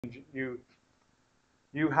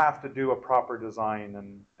you have to do a proper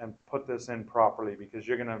design and put this in properly, because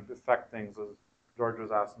you're going to affect things, as George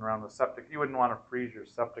was asking, around the septic. You wouldn't want to freeze your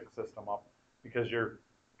septic system up because you're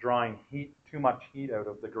drawing too much heat out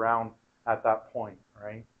of the ground at that point,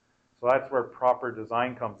 right? So that's where proper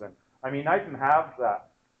design comes in. I mean, I can have that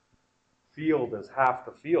field as half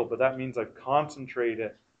the field, but that means I've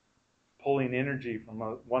concentrated pulling energy from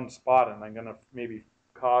one spot, and I'm going to maybe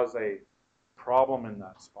cause a problem in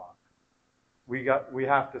that spot. We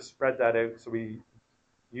have to spread that out so we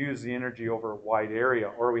use the energy over a wide area,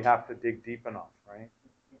 or we have to dig deep enough, right?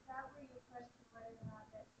 Is that where you question whether or not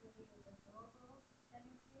that really is renewable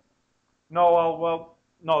energy? No, well,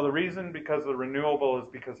 no, the reason because the renewable is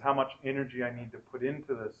because how much energy I need to put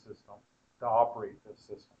into this system to operate this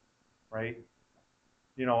system, right?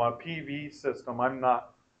 You know, a PV system,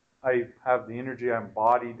 I have the energy I'm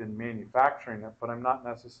embodied in manufacturing it, but I'm not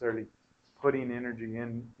necessarily putting energy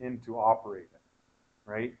into operate it,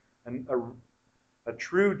 right? And a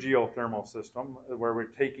true geothermal system, where we're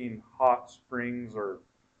taking hot springs or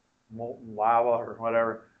molten lava or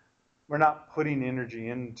whatever, we're not putting energy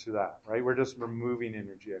into that, right? We're just removing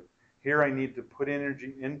energy out. Here I need to put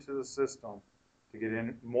energy into the system to get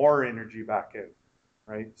more energy back out,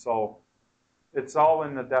 right? So it's all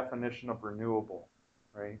in the definition of renewable,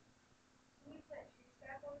 right? Can you plant tree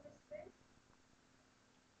sap over this space?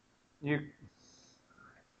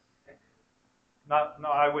 No,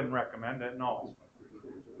 I wouldn't recommend it, no.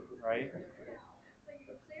 Right? So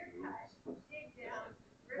you clear cut, dig down,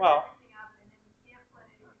 rip Well, everything up, and then you can't plant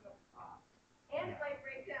anything over top. And it might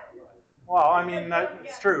break down. well, I mean,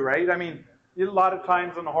 that's true, right? I mean, a lot of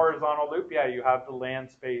times in the horizontal loop, yeah, you have the land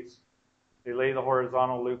space. They lay the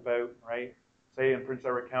horizontal loop out, right? Say in Prince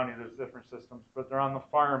Edward County, there's different systems, but they're on the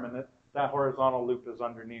farm, and that horizontal loop is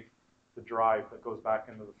underneath the drive that goes back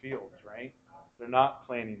into the fields, right? They're not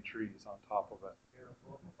planting trees on top of it.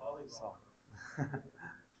 So.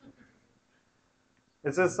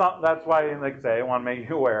 It's just not, that's why, like I say, I want to make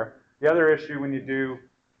you aware. The other issue when you do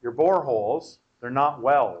your boreholes, they're not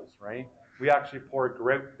wells, right? We actually pour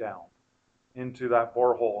grout down into that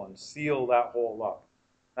borehole and seal that hole up.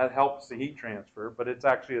 That helps the heat transfer, but it's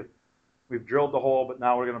actually, we've drilled the hole, but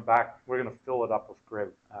now we're going to fill it up with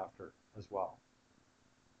grout after as well.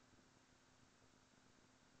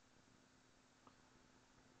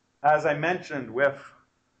 As I mentioned with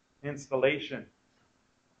installation,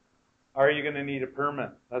 are you going to need a permit?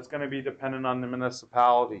 That's going to be dependent on the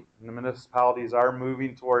municipality. And the municipalities are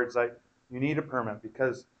moving towards that. You need a permit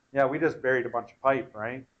because, yeah, we just buried a bunch of pipe,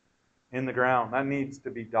 right, in the ground. That needs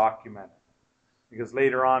to be documented. Because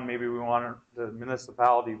later on, maybe the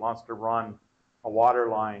municipality wants to run a water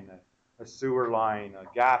line, a sewer line, a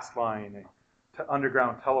gas line,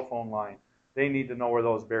 underground telephone line. They need to know where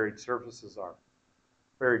those buried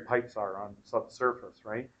pipes are on subsurface,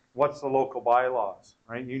 right? What's the local bylaws,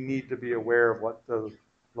 right? You need to be aware of what the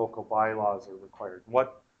local bylaws are required.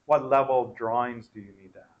 What level of drawings do you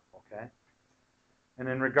need to have, okay? And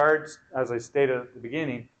in regards, as I stated at the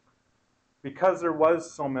beginning, because there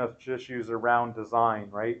was so much issues around design,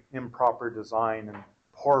 right? Improper design and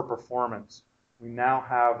poor performance, we now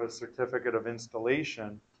have a certificate of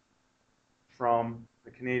installation from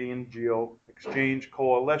the Canadian Geo Exchange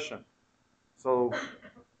Coalition. So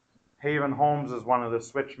Haven Homes is one of the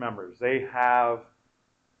switch members. They have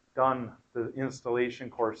done the installation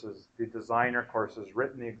courses, the designer courses,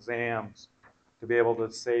 written the exams to be able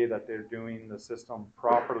to say that they're doing the system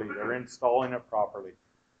properly, they're installing it properly.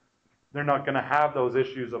 They're not going to have those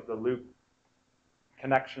issues of the loop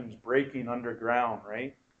connections breaking underground,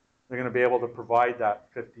 right? They're going to be able to provide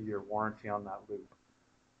that 50-year warranty on that loop.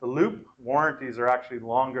 The loop warranties are actually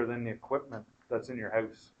longer than the equipment that's in your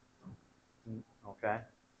house, okay?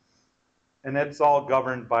 And it's all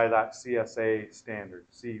governed by that CSA standard,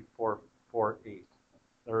 C448.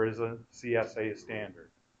 There is a CSA standard.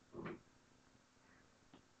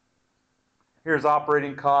 Here's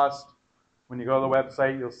operating cost. When you go to the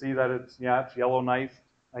website, you'll see that it's Yellowknife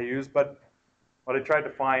I used, but what I tried to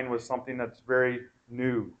find was something that's very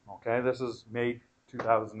new, okay? This is May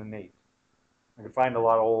 2008. I could find a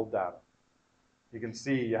lot of old data. You can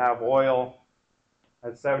see you have oil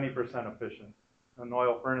at 70% efficient, an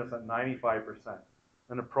oil furnace at 95%,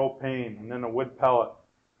 then a propane, and then a wood pellet.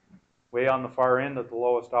 Way on the far end at the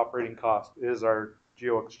lowest operating cost is our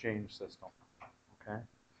GeoExchange system, okay?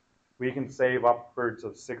 We can save upwards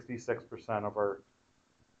of 66% of our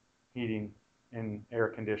heating and air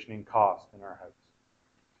conditioning cost in our house.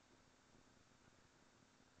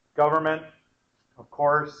 Government, of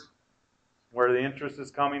course, where the interest is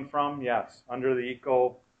coming from, yes, under the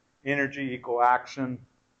Eco Energy, Eco Action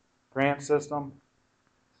grant system.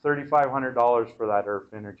 $3,500 for that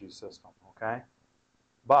earth energy system, okay?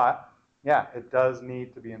 But, yeah, it does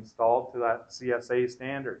need to be installed to that CSA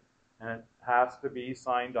standard, and it has to be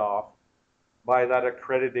signed off by that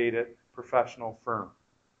accredited professional firm.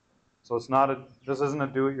 So it's not this isn't a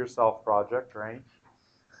do-it-yourself project, right?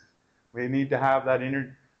 We need to have that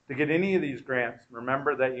to get any of these grants,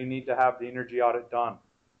 remember that you need to have the energy audit done.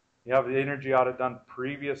 You have the energy audit done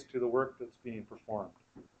previous to the work that's being performed.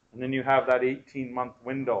 And then you have that 18-month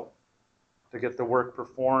window to get the work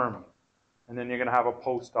performed. And then you're going to have a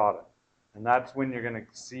post-audit. And that's when you're going to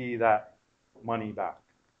see that money back.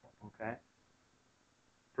 Okay?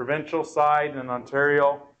 Provincial side in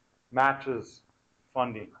Ontario matches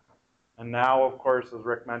funding. And now, of course, as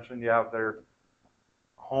Rick mentioned, you have their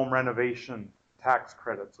home renovation tax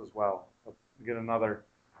credits as well. You get another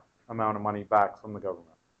amount of money back from the government.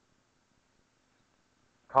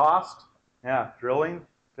 Cost, yeah, drilling,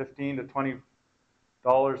 $15 to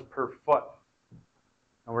 $20 per foot.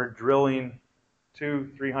 And we're drilling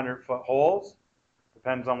 2 300-foot holes.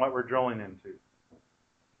 Depends on what we're drilling into.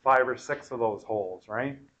 5 or 6 of those holes,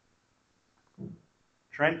 right?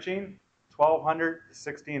 Trenching, 1,200 to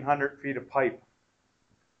 1,600 feet of pipe.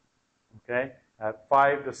 Okay, at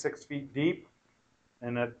 5 to 6 feet deep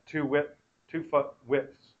and at 2-foot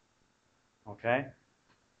widths. Okay,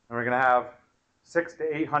 and we're going to have 600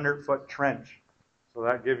 to 800-foot trench. So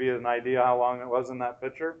that gives you an idea how long it was in that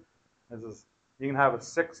picture. You can have a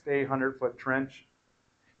 600 to 800-foot trench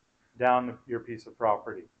down your piece of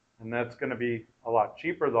property. And that's going to be a lot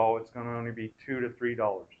cheaper, though. It's going to only be $2 to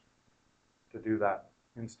 $3 to do that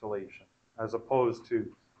installation, as opposed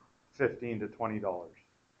to $15 to $20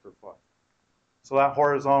 per foot. So that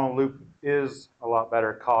horizontal loop is a lot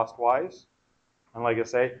better cost-wise. And like I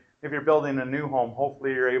say, if you're building a new home,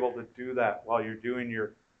 hopefully you're able to do that while you're doing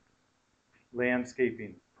your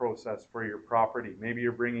landscaping process for your property. Maybe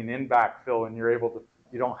you're bringing in backfill and you're able to,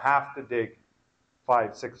 you don't have to dig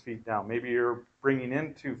 5, 6 feet down. Maybe you're bringing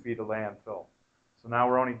in 2 feet of landfill. So now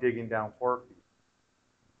we're only digging down 4 feet.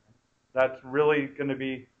 That's really going to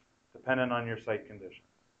be dependent on your site conditions.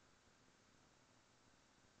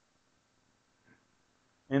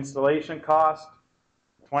 Installation cost,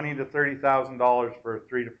 $20,000 to $30,000 for a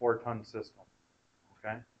 3 to 4 ton system.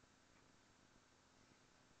 Okay,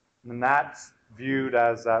 and that's viewed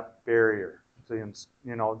as that barrier. So,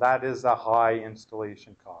 you know, that is a high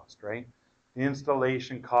installation cost, right? The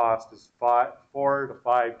installation cost is 4 to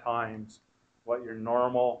 5 times what your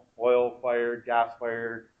normal oil-fired,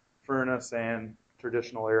 gas-fired furnace and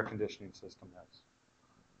traditional air conditioning system is.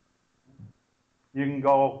 You can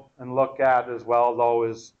go and look at as well, though,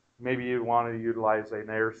 is maybe you want to utilize an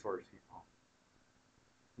air source heat pump.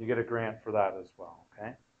 You get a grant for that as well,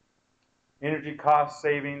 okay? Energy cost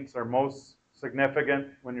savings are most significant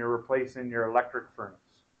when you're replacing your electric furnace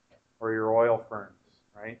or your oil furnace,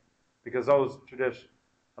 right? Because those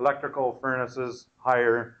electrical furnaces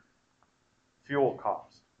higher fuel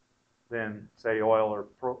costs than, say, oil or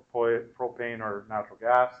propane or natural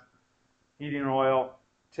gas. Heating oil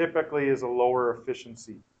typically is a lower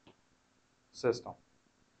efficiency system.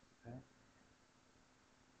 Okay?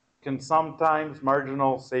 Can sometimes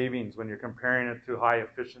marginal savings when you're comparing it to high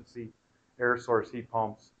efficiency air source heat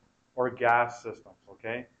pumps or gas systems,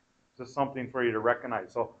 okay? Just something for you to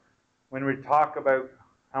recognize. So when we talk about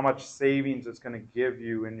how much savings it's going to give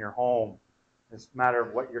you in your home, it's a matter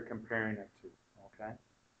of what you're comparing it to, okay?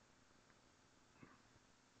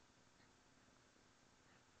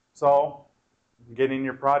 So getting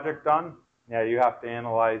your project done, yeah, you have to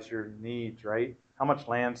analyze your needs, right? How much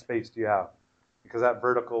land space do you have? Because that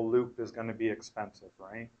vertical loop is going to be expensive,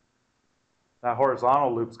 right? That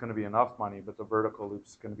horizontal loop is going to be enough money, but the vertical loop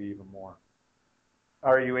is going to be even more.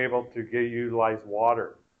 Are you able to utilize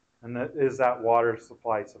water? And is that water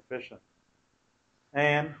supply sufficient?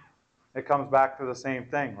 And it comes back to the same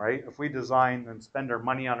thing, right? If we design and spend our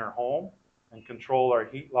money on our home and control our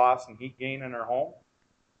heat loss and heat gain in our home,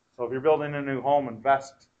 so if you're building a new home,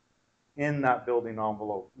 invest in that building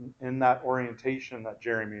envelope, in that orientation that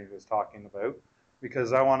Jeremy was talking about,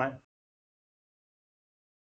 because I want to